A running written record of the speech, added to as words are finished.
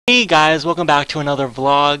Hey guys, welcome back to another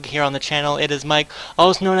vlog here on the channel. It is Mike,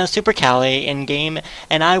 also known as Super Cali in game,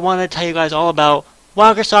 and I want to tell you guys all about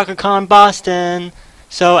Walker Stalker Con Boston.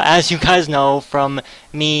 So as you guys know from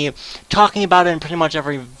me talking about it in pretty much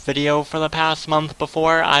every video for the past month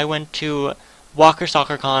before, I went to Walker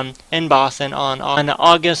Stalker Con in Boston on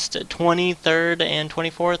August 23rd and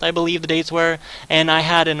 24th, I believe the dates were, and I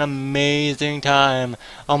had an amazing time.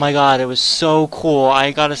 Oh my god, it was so cool.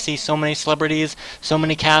 I got to see so many celebrities, so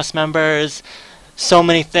many cast members, so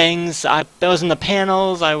many things. I was in the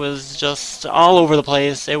panels, I was just all over the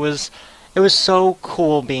place. It was so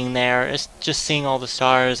cool being there. It's just seeing all the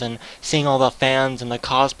stars and seeing all the fans and the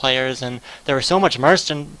cosplayers, and there was so much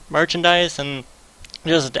merchandise and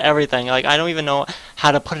just everything. Like, I don't even know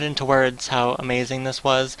how to put it into words how amazing this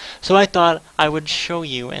was. So I thought I would show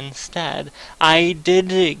you instead. I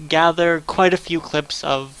did gather quite a few clips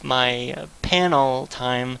of my panel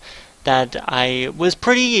time that I was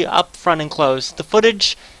pretty up front and close. The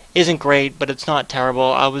footage isn't great, but it's not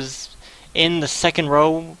terrible. I was in the second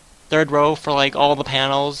row, third row for like all the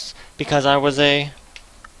panels because I was a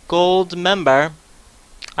gold member.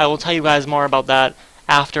 I will tell you guys more about that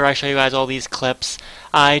after I show you guys all these clips.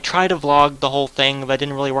 I tried to vlog the whole thing, but it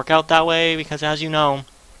didn't really work out that way because, as you know,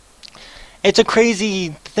 it's a crazy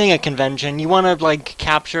thing at convention. You want to like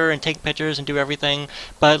capture and take pictures and do everything,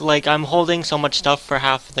 but like I'm holding so much stuff for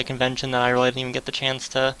half the convention that I really didn't even get the chance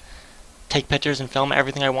to take pictures and film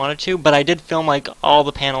everything I wanted to. But I did film like all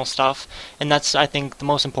the panel stuff, and that's, I think, the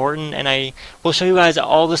most important. And I will show you guys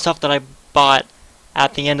all the stuff that I bought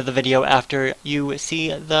at the end of the video after you see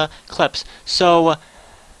the clips. So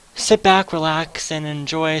sit back, relax, and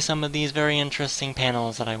enjoy some of these very interesting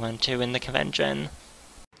panels that I went to in the convention.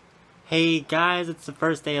 Hey guys, it's the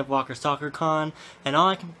first day of Walker Stalker Con, and all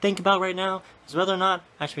I can think about right now is whether or not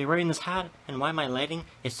I should be wearing this hat and why my lighting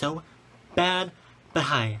is so bad. But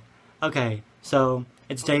hi. Okay, so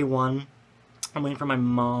it's day one. I'm waiting for my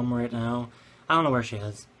mom right now. I don't know where she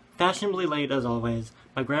is. Fashionably late as always.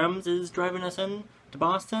 My grams is driving us in to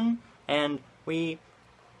Boston, and we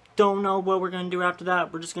don't know what we're going to do after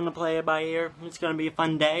that. We're just going to play it by ear. It's going to be a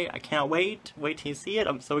fun day. I can't wait. Wait till you see it.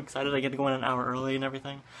 I'm so excited. I get to go in an hour early and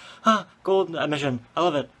everything. Gold admission. I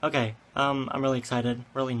love it. Okay. I'm really excited.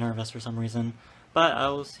 Really nervous for some reason. But I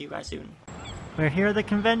will see you guys soon. We're here at the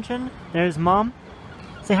convention. There's Mom.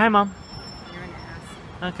 Say hi, Mom. You're an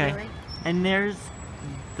ass. Okay. Really? And there's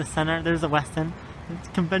the center. There's the Westin. The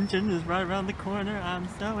convention is right around the corner. I'm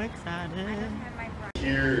so excited.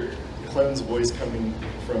 Hear Clem's voice coming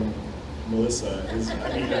from Melissa is,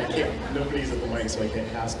 I mean, I can't, nobody's at the mic, so I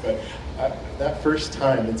can't ask, but that first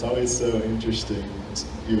time, it's always so interesting.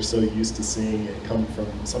 You're so used to seeing it come from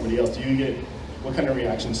somebody else. Do you get, what kind of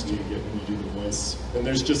reactions do you get when you do the voice? And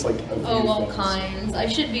there's just like a few all kinds. I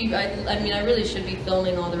should be, I mean, I really should be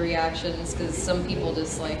filming all the reactions, because some people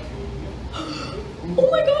just like, oh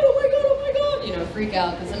my god, oh my god, oh my god, you know, freak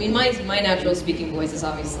out. Because I mean, my natural speaking voice is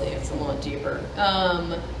obviously, it's a lot deeper.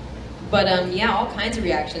 Yeah, all kinds of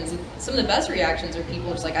reactions. Some of the best reactions are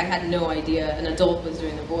people just like, I had no idea an adult was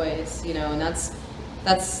doing the voice, you know, and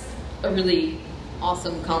that's a really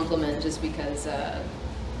awesome compliment, just because,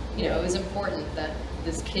 you know, it was important that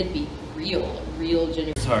this kid be real,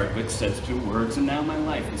 genuine. Hardwick says 2 words, and now my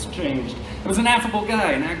life has changed. I was an affable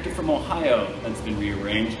guy, an actor from Ohio. That's been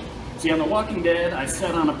rearranged. See, on The Walking Dead, I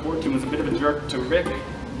sat on a porch and was a bit of a jerk to Rick.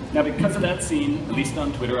 Now, because of that scene, at least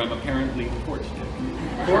on Twitter, I'm apparently porch dick.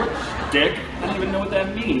 Porch dick? I don't even know what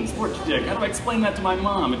that means. Porch dick. How do I explain that to my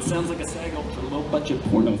mom? It sounds like a SAG-Ultra low-budget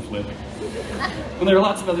porno flick. Well, there are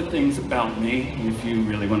lots of other things about me, if you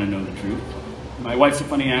really want to know the truth. My wife's a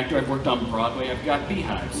funny actor. I've worked on Broadway. I've got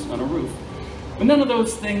beehives on a roof. But none of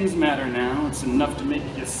those things matter now. It's enough to make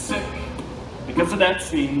you sick. Because of that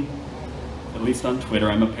scene, at least on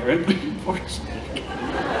Twitter, I'm apparently porch dick.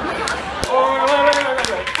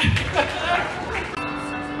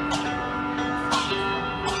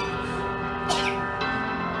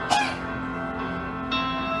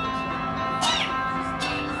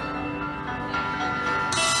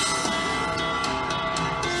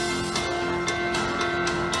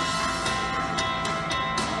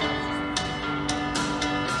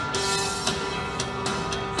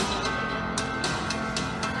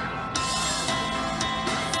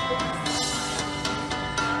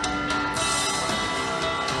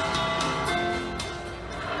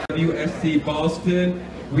 WSC Boston.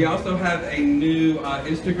 We also have a new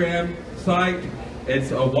Instagram site.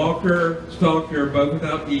 It's a Walker Stalker, both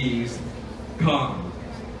without E's, Con.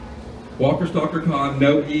 Walker Stalker Con,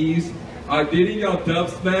 no E's. Did any of y'all dub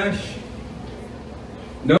smash?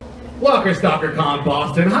 No. Walker Stalker Con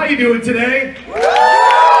Boston, how you doing today?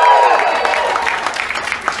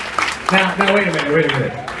 Now wait a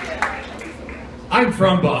minute. I'm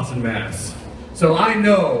from Boston, Mass. So I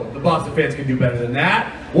know the Boston fans can do better than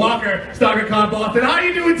that. Walker, Stalker Con Boston, how are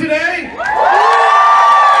you doing today?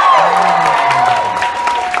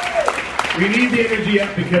 We need the energy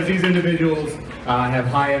up because these individuals have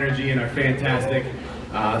high energy and are fantastic.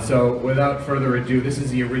 So without further ado, this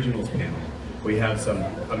is the Originals panel. We have some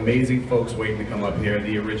amazing folks waiting to come up here,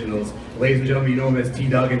 the Originals. Ladies and gentlemen, you know them as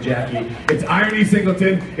T-Dog and Jackie. It's Irony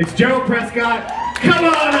Singleton, it's Gerald Prescott. Come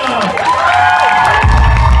on up!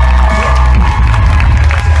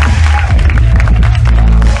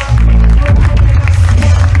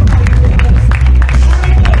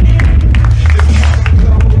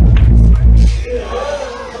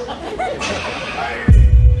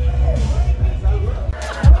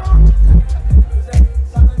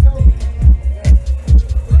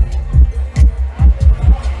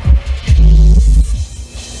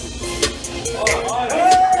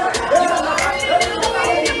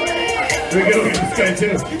 Here we go, get this guy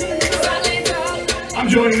too. I'm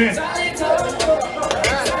joining in.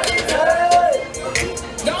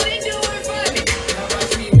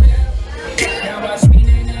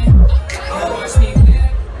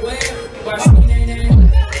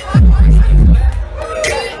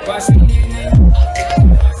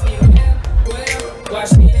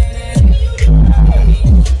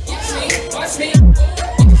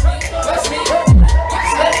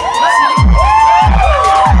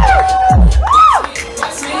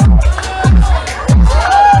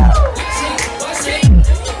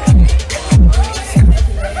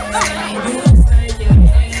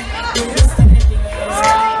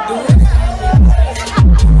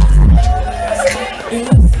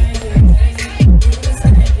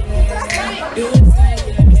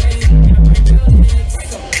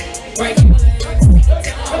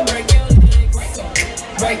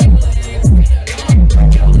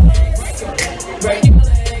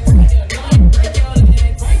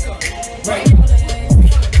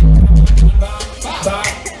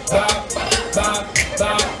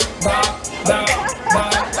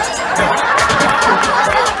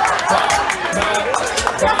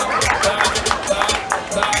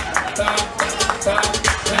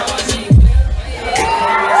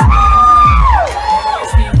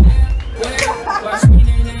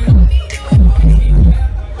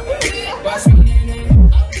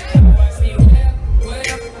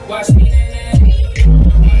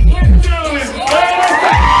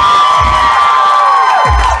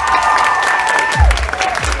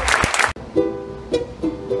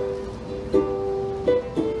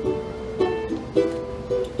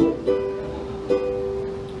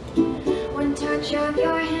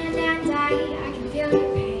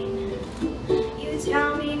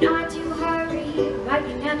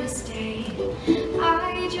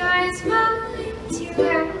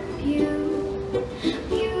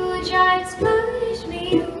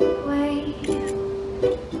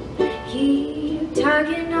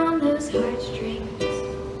 Tugging on those heartstrings,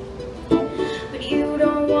 but you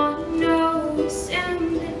don't want no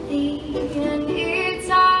sympathy, and it's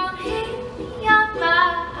all in your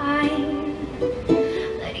mind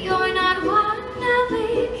that you're not one of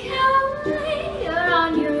a kind, you're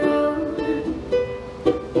on your own.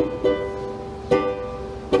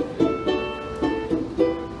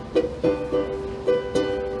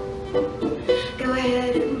 Go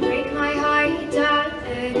ahead and break my heart,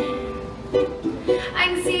 darling. I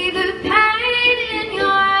can see the pain in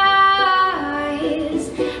your eyes,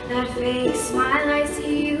 that fake smile I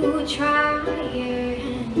see you trying.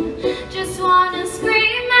 Just wanna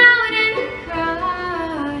scream out and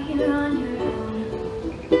cry. You're on your own.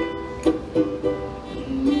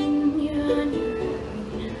 You're on your own.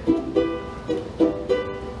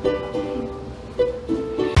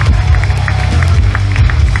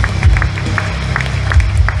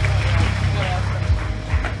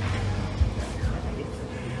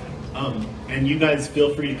 And you guys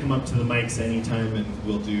feel free to come up to the mics anytime, and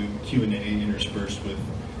we'll do Q&A interspersed with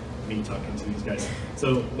me talking to these guys.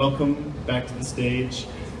 So welcome back to the stage.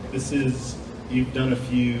 You've done a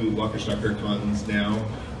few Walker Stalker cons now.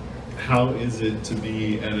 How is it to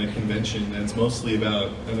be at a convention that's mostly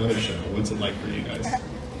about another show? What's it like for you guys?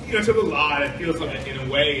 You know, it's a little odd. It feels like, in a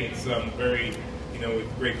way, it's very,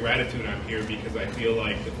 with great gratitude I'm here, because I feel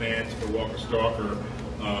like the fans for Walker Stalker,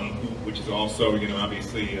 which is also,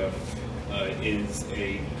 obviously is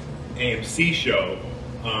a AMC show,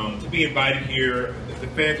 to be invited here. The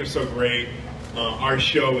fans are so great. Our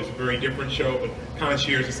show is a very different show, but kind of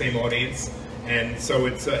shares the same audience, and so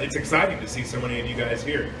it's exciting to see so many of you guys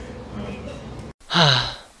here.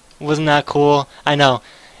 Wasn't that cool? I know.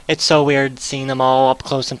 It's so weird seeing them all up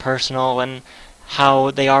close and personal, and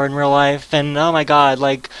how they are in real life. And oh my god,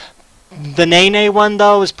 like, the Nene one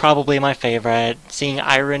though is probably my favorite. Seeing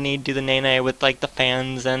Irony do the Nene with like the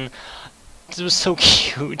fans, and it was so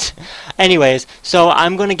cute. Anyways, so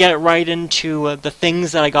I'm gonna get right into the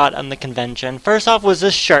things that I got on the convention. First off was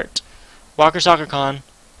this shirt, Walker Soccer Con.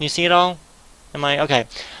 Can you see it all? Am I okay?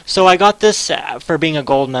 So I got this for being a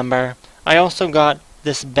gold member. I also got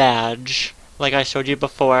this badge, like I showed you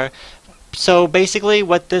before. So basically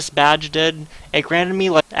what this badge did, it granted me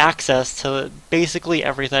like access to basically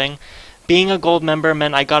everything. Being a gold member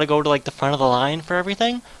meant I gotta go to like the front of the line for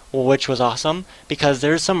everything, which was awesome, because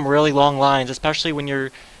there's some really long lines, especially when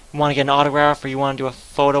you want to get an autograph or you want to do a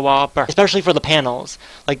photo op, or especially for the panels.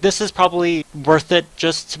 Like, this is probably worth it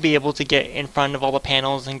just to be able to get in front of all the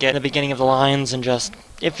panels and get in the beginning of the lines, and just,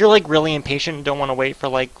 if you're like really impatient and don't want to wait for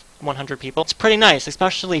like 100 people, it's pretty nice,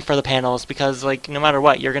 especially for the panels, because like no matter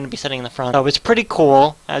what, you're going to be sitting in the front. So it's pretty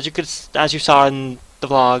cool, as you saw in the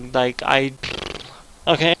vlog. Like,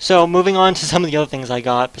 okay, so moving on to some of the other things I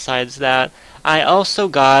got besides that. I also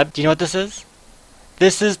got, do you know what this is?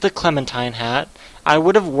 This is the Clementine hat. I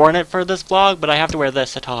would have worn it for this vlog, but I have to wear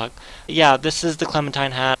this to talk. Yeah, this is the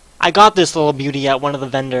Clementine hat. I got this little beauty at one of the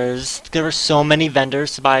vendors. There were so many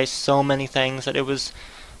vendors to buy so many things that it was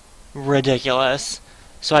ridiculous.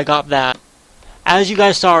 So I got that. As you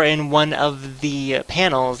guys saw in one of the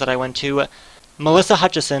panels that I went to, Melissa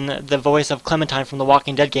Hutchison, the voice of Clementine from the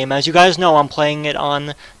Walking Dead game, as you guys know, I'm playing it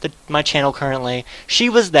on my channel currently. She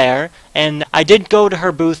was there, and I did go to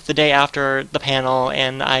her booth the day after the panel,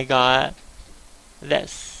 and I got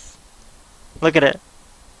this. Look at it.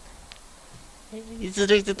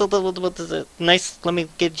 Nice, let me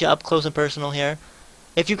get you up close and personal here.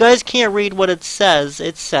 If you guys can't read what it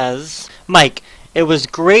says, Mike, it was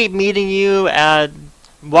great meeting you at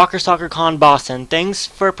Walker Soccer Con Boston. Thanks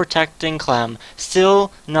for protecting Clem.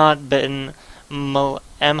 Still not bitten. M.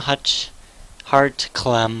 Hutch Heart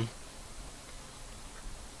Clem.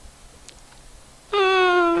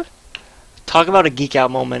 Talk about a geek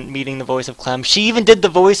out moment meeting the voice of Clem. She even did the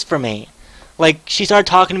voice for me. Like, she started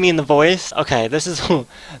talking to me in the voice. Okay, this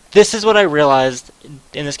is what I realized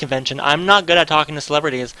in this convention. I'm not good at talking to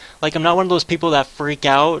celebrities. Like, I'm not one of those people that freak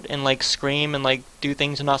out and like scream and like do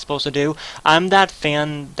things I'm not supposed to do. I'm that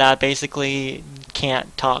fan that basically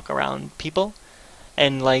can't talk around people.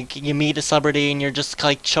 And like, you meet a celebrity and you're just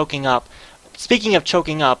like choking up. Speaking of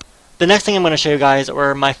choking up, the next thing I'm going to show you guys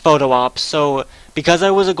are my photo ops. So, because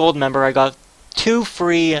I was a gold member, I got 2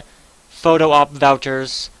 free photo op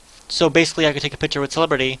vouchers. So basically I could take a picture with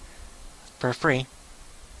celebrity for free.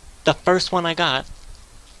 The first one I got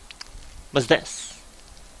was this.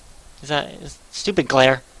 Is stupid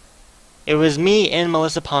glare. It was me and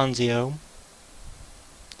Melissa Ponzio.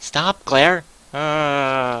 Stop, glare.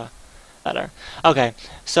 Better. Okay,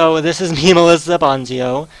 so this is me and Melissa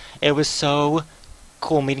Ponzio. It was so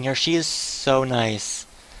cool meeting her. She is so nice.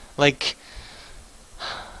 Like,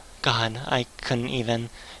 God, I couldn't even.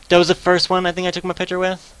 That was the first one I think I took my picture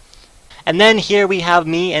with. And then here we have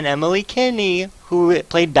me and Emily Kinney, who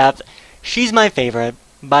played Beth. She's my favorite,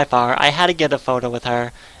 by far. I had to get a photo with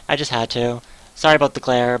her. I just had to. Sorry about the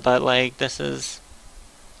glare, but like, this is...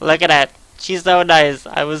 Look at that. She's so nice.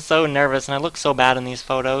 I was so nervous, and I look so bad in these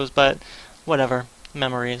photos, but whatever.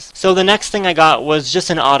 Memories. So the next thing I got was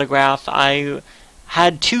just an autograph. I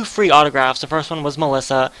had 2 free autographs. The first one was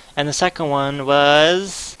Melissa, and the second one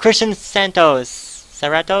was Christian Santos.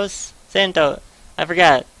 Santos? I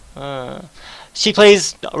forget. She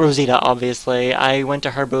plays Rosita, obviously. I went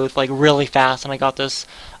to her booth like really fast and I got this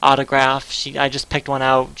autograph. I just picked one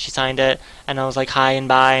out, she signed it, and I was like hi and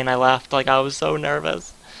bye, and I left. Like, I was so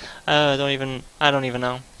nervous. I don't even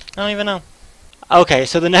know. Okay,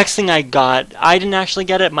 so the next thing I got, I didn't actually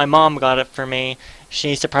get it, my mom got it for me.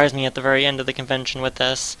 She surprised me at the very end of the convention with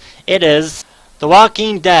this. It is The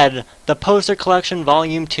Walking Dead, the Poster Collection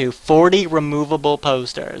Volume 2, 40 removable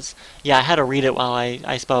posters. Yeah, I had to read it while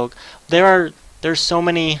I spoke. There's so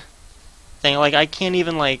many things, like, I can't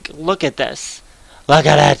even, like, look at this. Look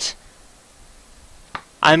at it!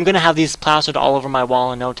 I'm gonna have these plastered all over my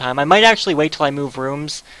wall in no time. I might actually wait till I move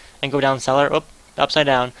rooms and go down cellar, upside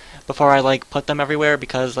down, before I, like, put them everywhere,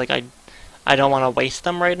 because, like, I don't want to waste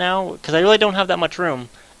them right now, because I really don't have that much room,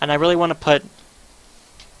 and I really want to put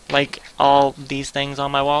like all these things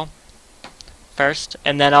on my wall first,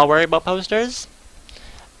 and then I'll worry about posters.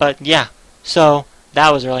 But yeah, so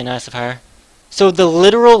that was really nice of her. So the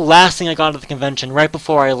literal last thing I got at the convention right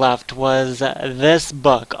before I left was this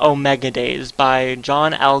book, Omega Days, by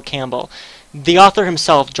John L. Campbell. The author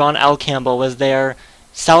himself, John L. Campbell, was there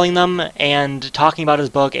selling them and talking about his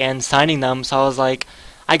book and signing them, so I was like,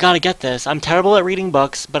 I gotta get this. I'm terrible at reading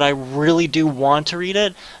books, but I really do want to read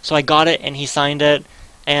it. So I got it, and he signed it.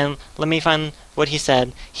 And let me find what he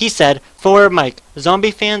said. He said, "For Mike, zombie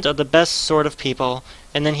fans are the best sort of people."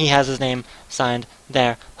 And then he has his name signed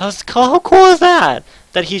there. How cool is that?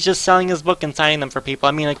 That he's just selling his book and signing them for people.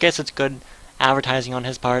 I mean, I guess it's good advertising on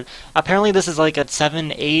his part. Apparently this is like a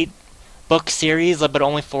 7, 8 book series, but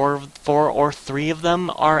only four or three of them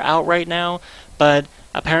are out right now. But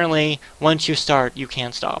apparently, once you start, you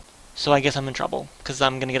can't stop. So I guess I'm in trouble, because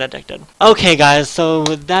I'm gonna get addicted. Okay guys, so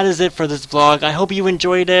that is it for this vlog. I hope you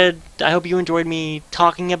enjoyed it. I hope you enjoyed me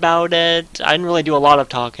talking about it. I didn't really do a lot of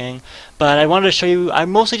talking, but I wanted to show you, I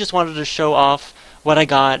mostly just wanted to show off what I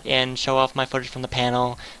got and show off my footage from the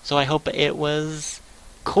panel. So I hope it was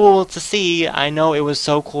cool to see. I know it was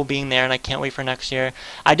so cool being there, and I can't wait for next year.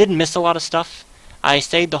 I did miss a lot of stuff. I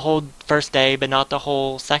stayed the whole first day, but not the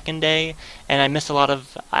whole second day, and I missed a lot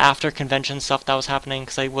of after convention stuff that was happening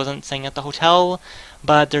because I wasn't staying at the hotel,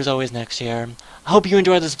 but there's always next year. I hope you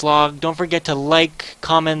enjoyed this vlog. Don't forget to like,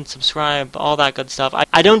 comment, subscribe, all that good stuff.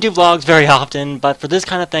 I don't do vlogs very often, but for this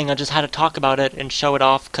kind of thing, I just had to talk about it and show it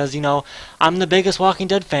off because, you know, I'm the biggest Walking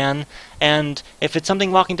Dead fan, and if it's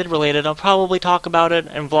something Walking Dead related, I'll probably talk about it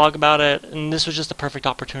and vlog about it, and this was just a perfect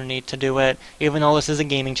opportunity to do it, even though this is a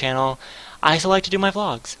gaming channel. I still like to do my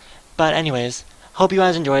vlogs. But anyways, hope you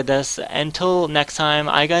guys enjoyed this. Until next time,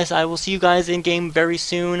 I will see you guys in game very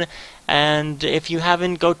soon. And if you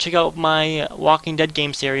haven't, go check out my Walking Dead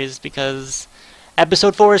game series because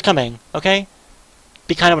episode 4 is coming, okay?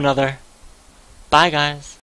 Be kind of another. Bye guys.